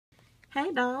Hey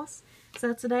dolls!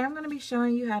 So today I'm going to be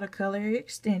showing you how to color your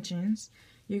extensions.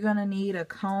 You're going to need a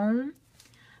comb,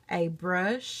 a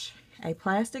brush, a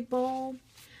plastic bowl.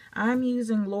 I'm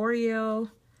using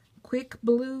L'Oreal Quick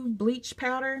Blue Bleach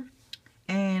Powder,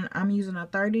 and I'm using a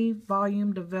 30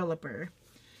 volume developer.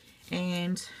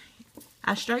 And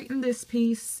I straightened this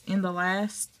piece in the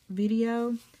last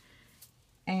video,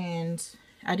 and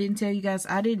I didn't tell you guys,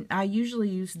 I usually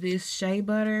use this shea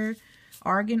butter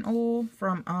argan oil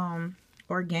from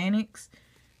Organics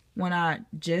when I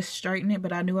just straighten it,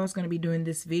 but I knew I was going to be doing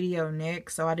this video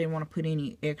next, so I didn't want to put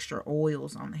any extra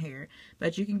oils on the hair.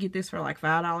 But you can get this for like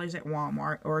 $5 at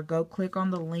Walmart, or go click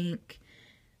on the link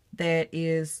that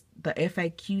is the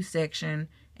FAQ section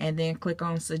and then click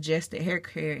on suggested hair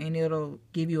care, and it'll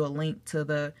give you a link to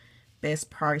the best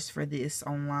price for this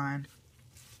online.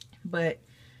 But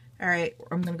alright,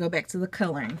 I'm going to go back to the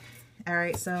coloring.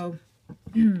 Alright, so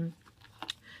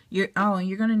you're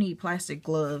going to need plastic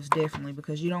gloves, definitely,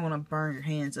 because you don't want to burn your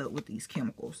hands up with these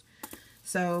chemicals.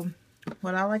 So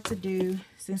what I like to do,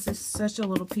 since it's such a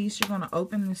little piece, you're going to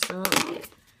open this up,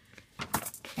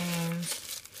 and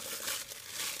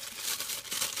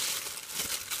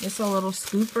it's a little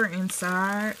scooper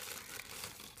inside.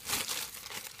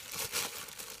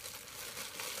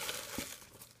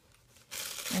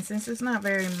 And since it's not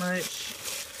very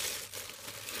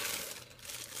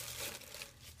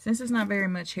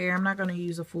much hair, I'm not going to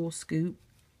use a full scoop.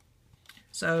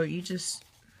 So you just,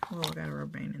 oh, I got a rubber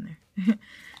band in there.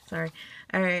 Sorry.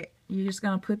 Alright, you're just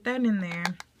going to put that in there.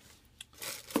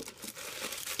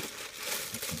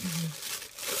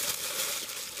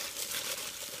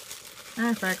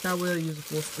 Matter of fact, I will use a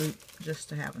full scoop just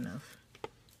to have enough.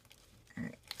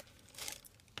 Alright.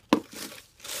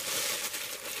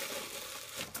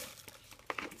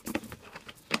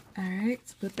 Alright,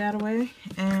 let's put that away.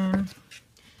 And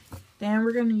then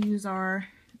we're going to use our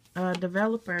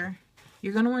developer.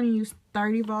 You're going to want to use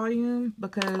 30 volume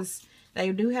because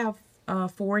they do have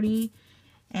 40,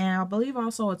 and I believe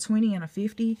also a 20 and a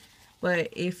 50. But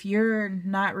if you're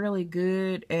not really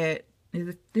good at,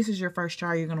 if this is your first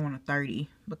try, you're going to want a 30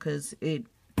 because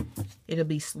it'll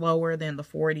be slower than the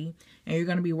 40. And you're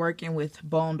going to be working with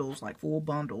bundles, like full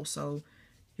bundles. So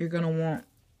you're going to want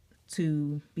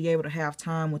to be able to have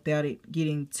time without it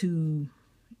getting too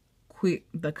quick,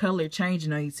 the color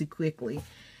changing on you too quickly.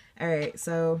 Alright,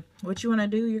 so what you want to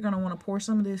do, you're going to want to pour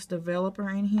some of this developer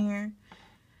in here.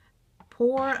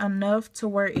 Pour enough to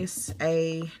where it's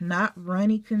a not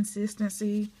runny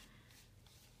consistency,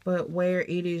 but where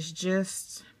it is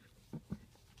just,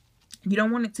 you don't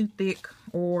want it too thick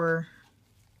or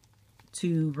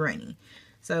too runny.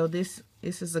 So this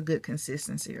is a good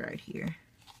consistency right here.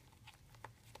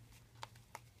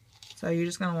 So you're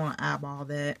just going to want to eyeball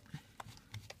that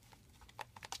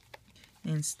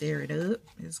and stir it up.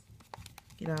 Just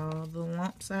get all the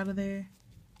lumps out of there.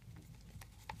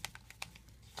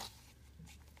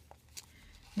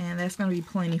 And that's going to be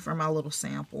plenty for my little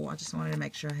sample. I just wanted to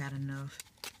make sure I had enough.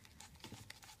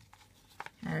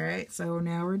 Alright, so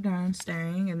now we're done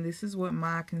stirring, and this is what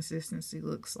my consistency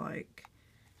looks like.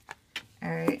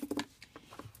 Alright.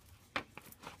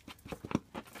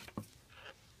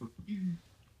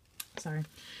 Sorry.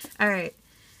 Alright,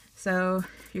 so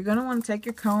you're going to want to take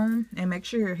your comb and make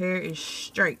sure your hair is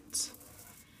straight.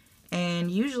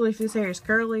 And usually if this hair is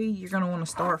curly, you're going to want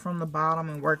to start from the bottom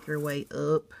and work your way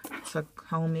up to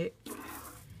comb it.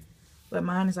 But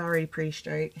mine is already pretty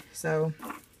straight, so.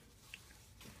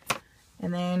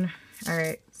 And then,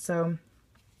 alright, so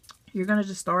you're going to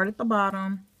just start at the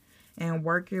bottom and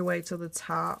work your way to the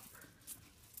top.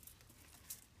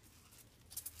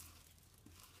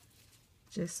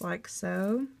 Just like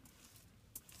so.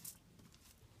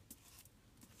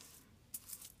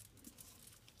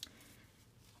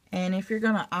 And if you're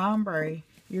going to ombre,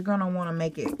 you're going to want to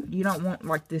make it, you don't want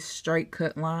like this straight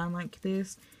cut line like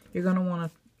this. You're going to want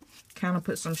to kind of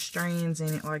put some strands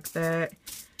in it like that.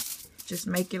 Just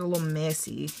make it a little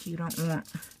messy. You don't want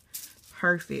a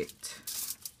perfect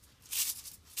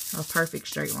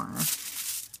straight line.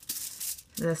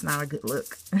 That's not a good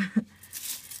look.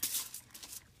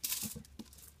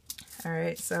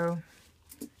 Alright, so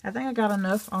I think I got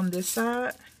enough on this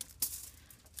side.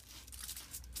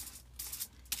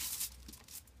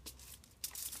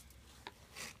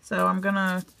 So I'm going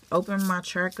to open my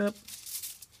track up.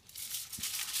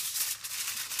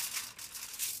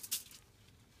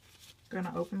 Going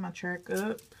to open my track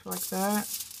up like that.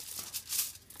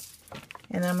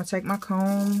 And then I'm going to take my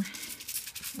comb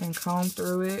and comb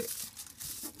through it.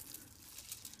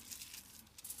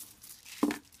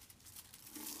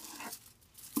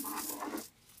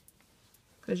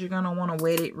 Because you're going to want to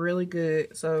wet it really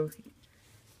good. So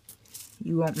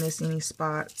you won't miss any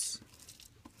spots.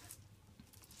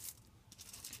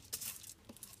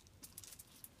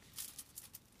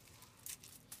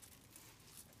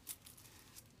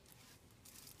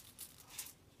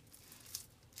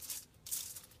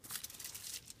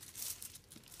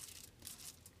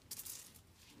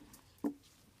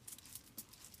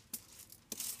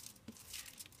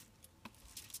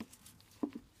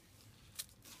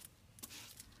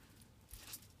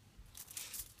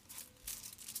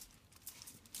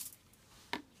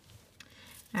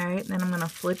 Alright, then I'm going to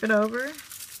flip it over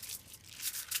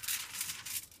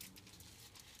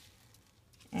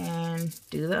and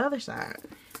do the other side.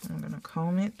 I'm going to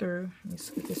comb it through. Let me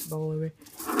scoot this bowl over.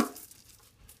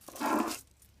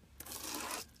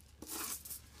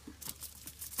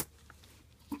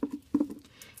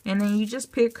 And then you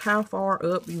just pick how far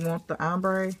up you want the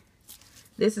ombre.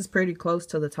 This is pretty close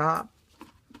to the top.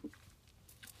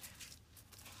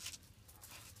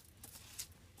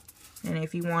 And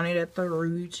if you want it at the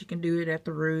roots, you can do it at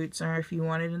the roots. Or if you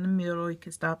want it in the middle, you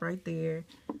can stop right there.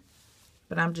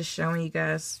 But I'm just showing you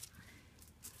guys.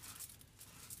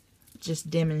 Just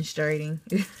demonstrating.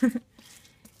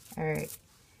 Alright.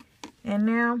 And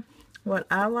now, what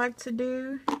I like to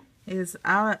do is,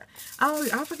 I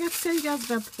forgot to tell you guys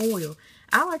about the foil.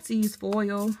 I like to use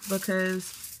foil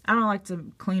because I don't like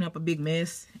to clean up a big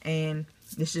mess. And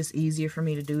it's just easier for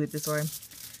me to do it this way.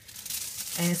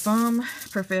 And some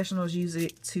professionals use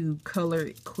it to color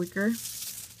it quicker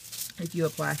if you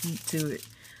apply heat to it.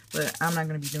 But I'm not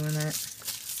going to be doing that.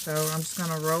 So I'm just going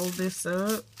to roll this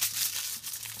up.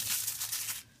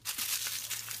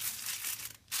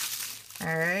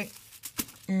 Alright.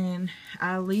 And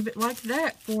I'll leave it like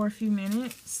that for a few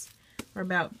minutes. For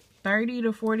about 30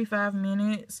 to 45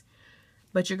 minutes.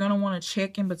 But you're going to want to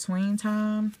check in between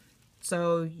time.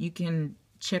 So you can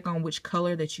check on which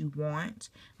color that you want.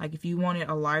 Like if you wanted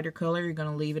a lighter color, you're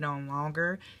going to leave it on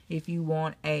longer. If you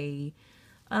want a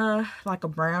like a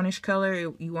brownish color,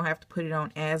 you won't have to put it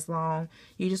on as long.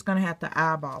 You're just going to have to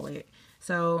eyeball it.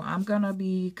 So I'm going to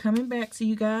be coming back to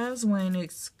you guys when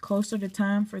it's closer to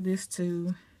time for this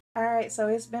to... Alright, so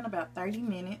it's been about 30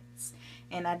 minutes.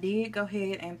 And I did go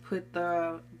ahead and put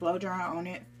the blow dryer on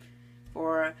it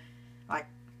for like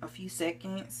a few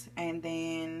seconds. And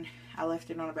then I left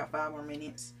it on about 5 more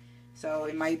minutes. So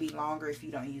it might be longer if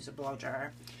you don't use a blow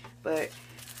dryer. But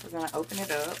we're going to open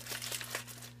it up.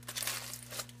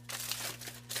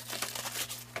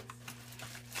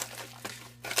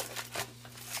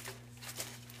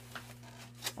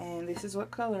 And this is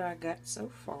what color I got so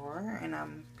far. And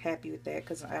I'm happy with that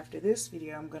because after this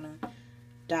video I'm going to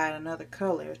dye another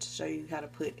color to show you how to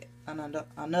put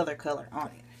another color on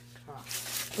it.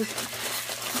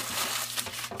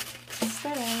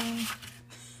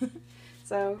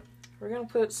 So we're going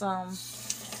to put some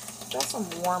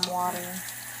warm water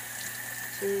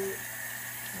to it.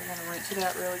 We're going to rinse it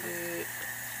out really good.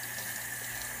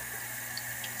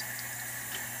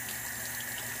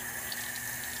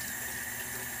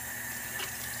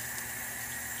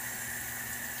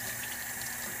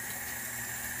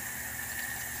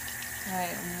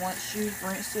 Alright, and once you've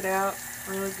rinsed it out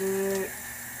really good,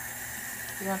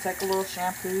 you're going to take a little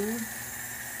shampoo.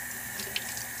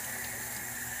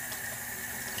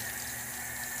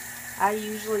 I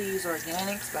usually use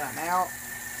organics, but I'm out.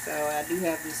 So I do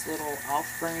have this little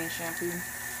off-brand shampoo.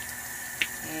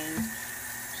 And I'm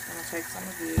just going to take some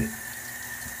of it.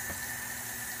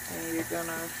 And you're going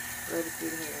to rub it through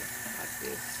the hair like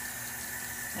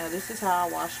this. Now this is how I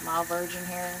wash my virgin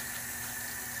hair.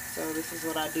 So this is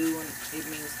what I do when it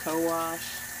means co-wash.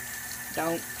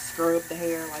 Don't scrub the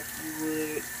hair like you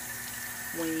would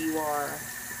when you are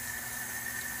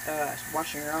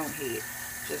washing your own head.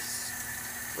 Just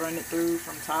run it through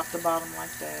from top to bottom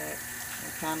like that.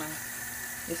 And kind of,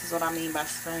 this is what I mean by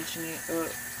scrunching it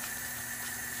up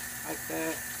like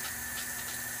that.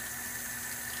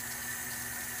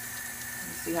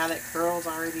 You see how that curl's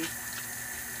already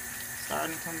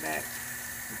starting to come back.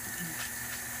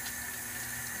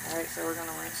 Alright, so we're going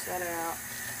to rinse that out.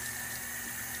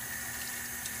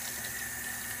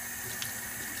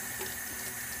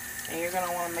 And you're going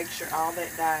to want to make sure all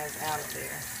that dye is out of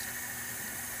there.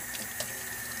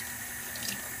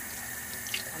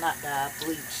 Well, not dye,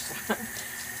 bleach.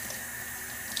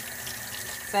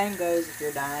 Same goes if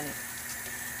you're dyeing it.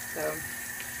 So,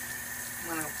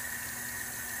 I'm going to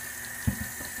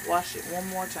wash it one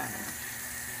more time,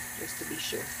 just to be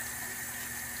sure.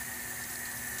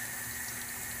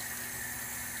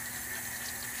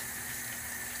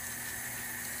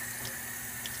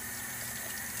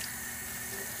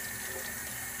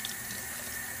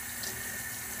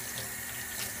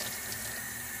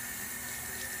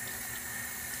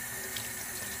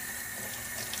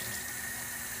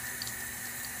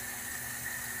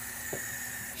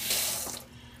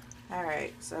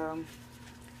 Alright, so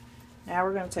now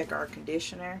we're going to take our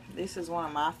conditioner. This is one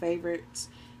of my favorites.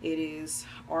 It is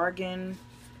Argan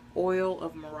Oil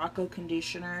of Morocco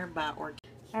Conditioner by Organic.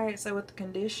 Alright, so with the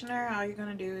conditioner, all you're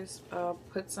going to do is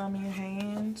put some in your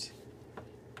hand.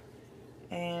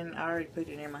 And I already put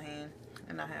it in my hand.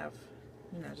 And I have,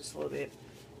 you know, just a little bit.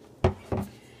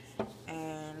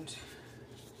 And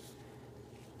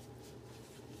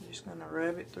I'm just going to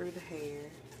rub it through the hair.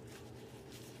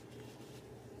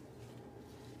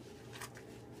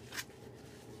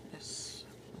 Just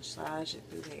massage it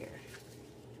through the hair.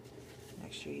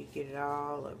 Make sure you get it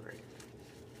all over it.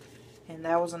 And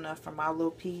that was enough for my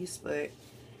little piece, but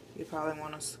you probably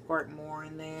want to squirt more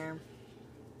in there.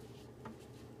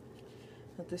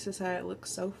 But this is how it looks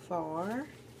so far.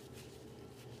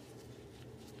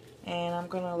 And I'm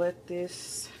going to let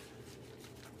this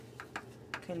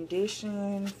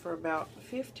condition for about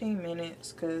 15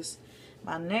 minutes because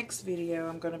my next video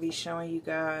I'm going to be showing you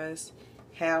guys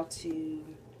how to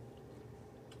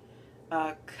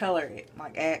color it,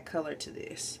 like add color to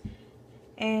this.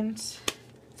 And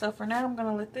so for now I'm going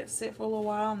to let that sit for a little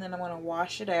while, and then I'm going to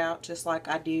wash it out just like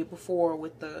I did before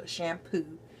with the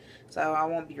shampoo. So I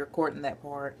won't be recording that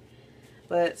part.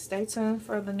 But stay tuned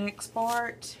for the next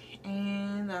part,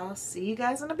 and I'll see you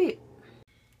guys in a bit.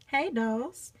 Hey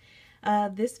dolls.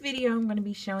 This video I'm going to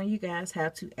be showing you guys how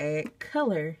to add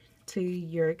color to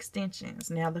your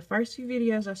extensions. Now the first few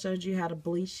videos I showed you how to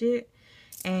bleach it,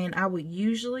 and I would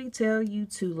usually tell you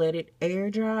to let it air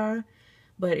dry.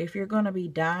 But if you're going to be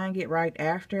dyeing it right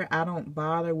after, I don't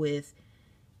bother with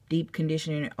deep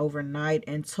conditioning it overnight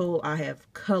until I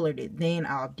have colored it. Then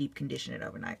I'll deep condition it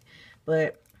overnight.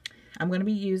 But I'm going to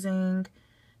be using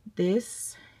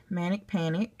this Manic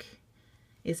Panic.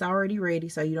 It's already ready,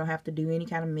 so you don't have to do any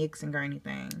kind of mixing or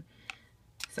anything.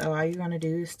 So all you're going to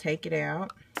do is take it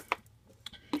out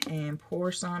and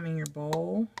pour some in your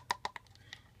bowl.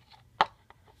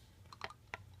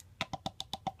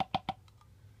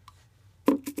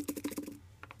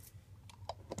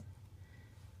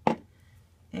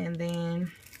 And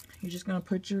then you're just going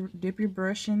to dip your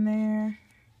brush in there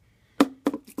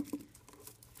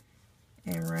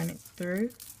and run it through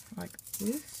like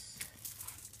this.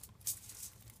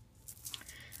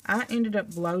 I ended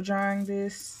up blow drying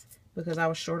this because I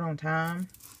was short on time.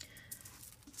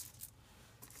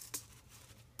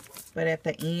 But at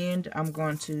the end, I'm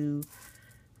going to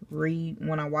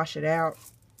when I wash it out,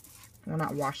 well,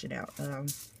 not wash it out,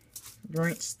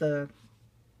 rinse the,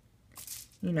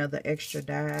 you know, the extra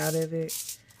dye out of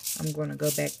it. I'm going to go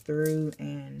back through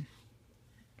and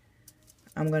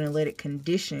I'm going to let it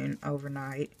condition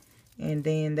overnight, and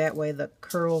then that way the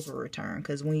curls will return,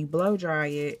 because when you blow dry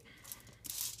it,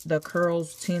 the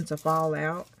curls tend to fall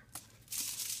out.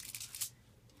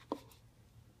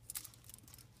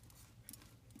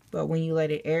 But when you let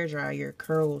it air dry, your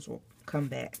curls will come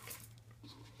back.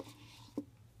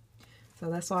 So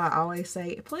that's why I always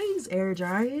say, please air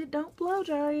dry it, don't blow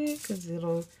dry it, because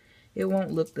it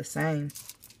won't look the same.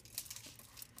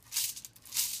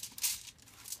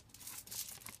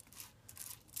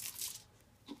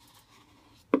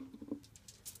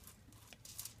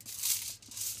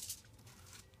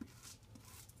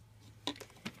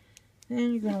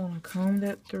 Then you're going to want to comb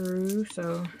that through.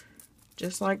 So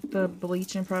just like the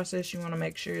bleaching process, you want to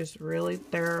make sure it's really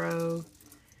thorough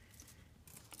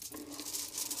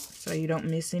so you don't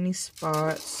miss any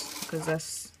spots, because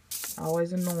that's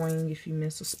always annoying. If you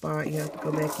miss a spot, you have to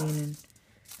go back in and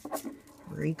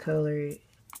recolor it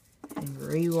and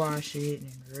rewash it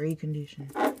and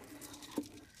recondition.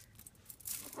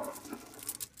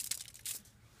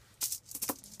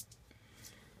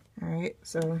 Alright,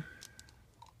 so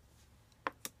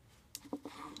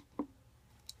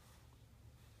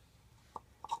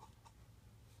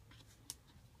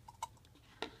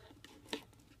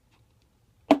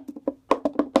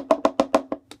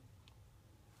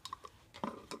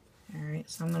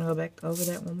so I'm going to go back over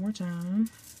that one more time.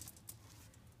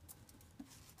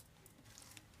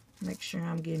 Make sure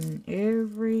I'm getting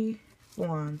every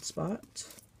blonde spot.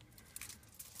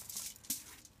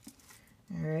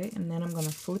 Alright, and then I'm going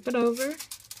to flip it over.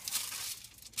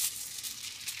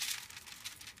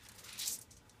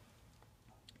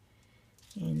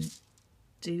 And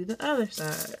do the other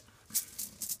side.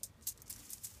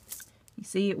 You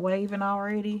see it waving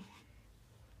already?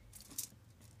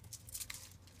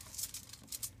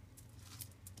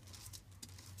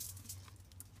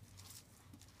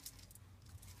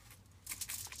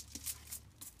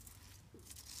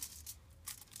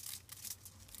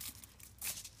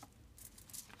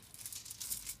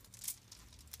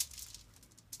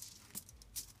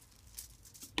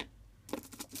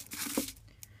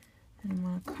 I'm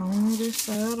going to comb this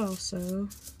side also.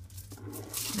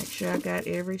 Make sure I got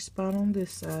every spot on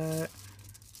this side.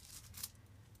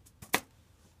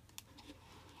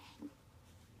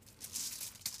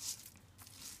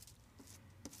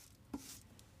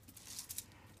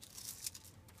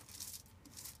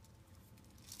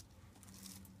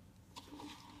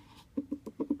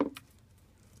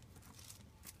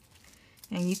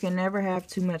 And you can never have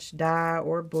too much dye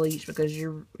or bleach because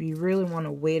you really want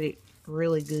to wet it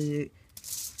really good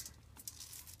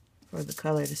for the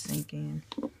color to sink in.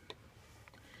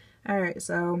 Alright,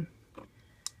 so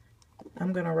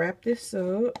I'm going to wrap this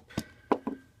up.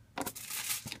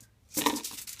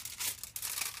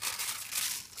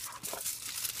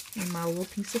 In my little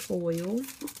piece of foil.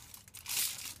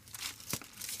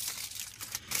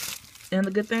 And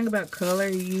the good thing about color,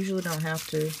 you usually don't have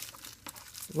to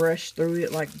rush through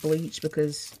it like bleach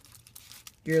because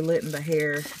you're letting the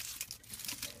hair,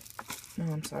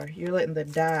 you're letting the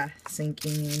dye sink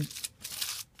in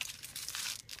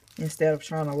instead of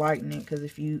trying to lighten it, because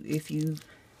if you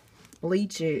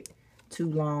bleach it too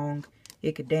long,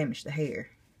 it could damage the hair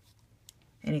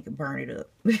and it could burn it up.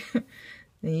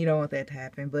 Then you don't want that to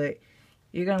happen. But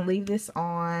you're going to leave this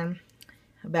on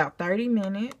about 30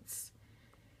 minutes.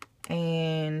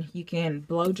 And you can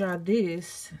blow dry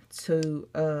this to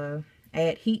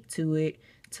add heat to it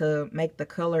to make the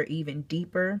color even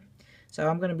deeper. So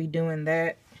I'm going to be doing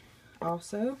that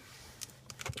also.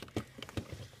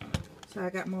 So I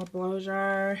got my blow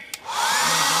dryer. And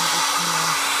I'm just going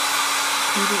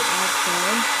to heat it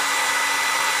also.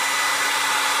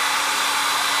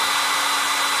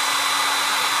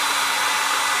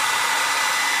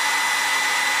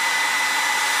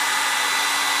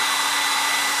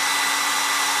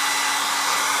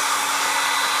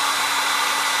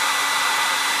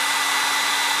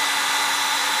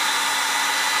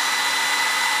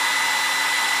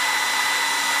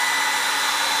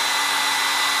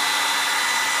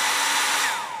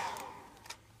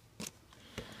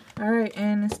 Alright,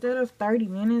 and instead of 30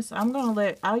 minutes,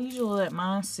 I usually let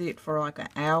mine sit for like an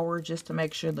hour just to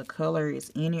make sure the color is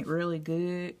in it really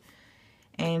good.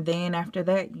 And then after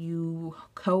that, you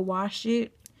co-wash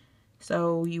it.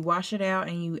 So you wash it out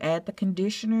and you add the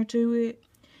conditioner to it.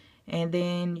 And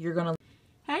then you're going to...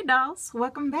 Hey dolls,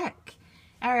 welcome back.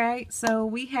 Alright, so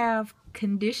we have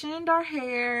conditioned our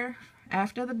hair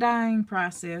after the dyeing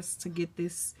process to get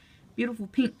this beautiful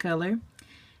pink color.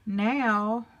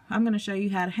 Now I'm going to show you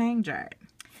how to hang dry it.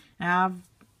 Now I've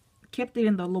kept it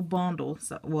in the little bundle.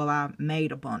 So, well, I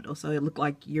made a bundle so it looked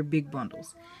like your big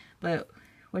bundles. But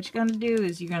what you're going to do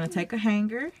is you're going to take a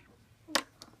hanger.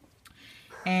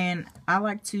 And I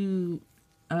like to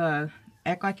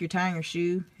act like you're tying your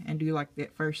shoe and do like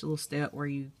that first little step where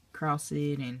you cross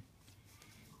it and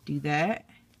do that.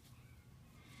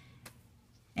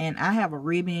 And I have a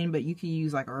ribbon, but you can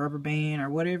use like a rubber band or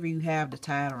whatever you have to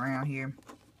tie it around here.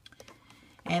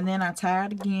 And then I tie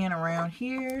it again around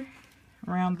here,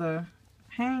 around the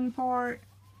hang part,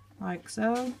 like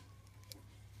so.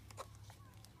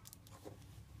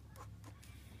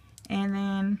 And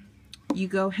then you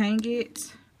go hang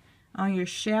it on your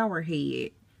shower head.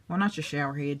 Well, not your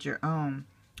shower head,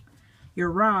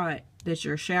 your rod that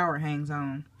your shower hangs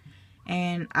on.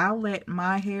 And I let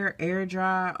my hair air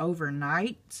dry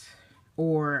overnight,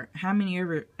 or how many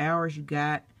hours you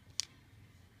got.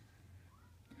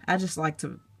 I just like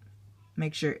to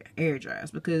make sure it air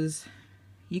dries because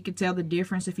you can tell the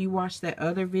difference if you watch that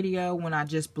other video when I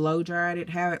just blow dried it,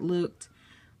 how it looked.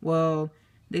 Well,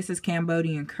 this is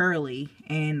Cambodian curly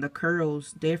and the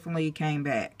curls definitely came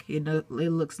back. It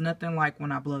looks nothing like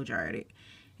when I blow dried it.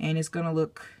 And it's going to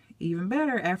look even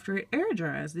better after it air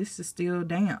dries. This is still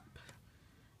damp.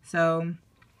 So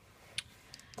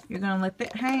you're going to let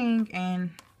that hang, and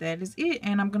that is it.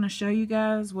 And I'm going to show you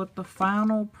guys what the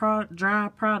final dry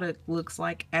product looks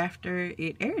like after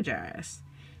it air dries.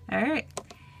 Alright,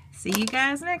 see you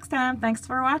guys next time. Thanks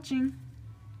for watching.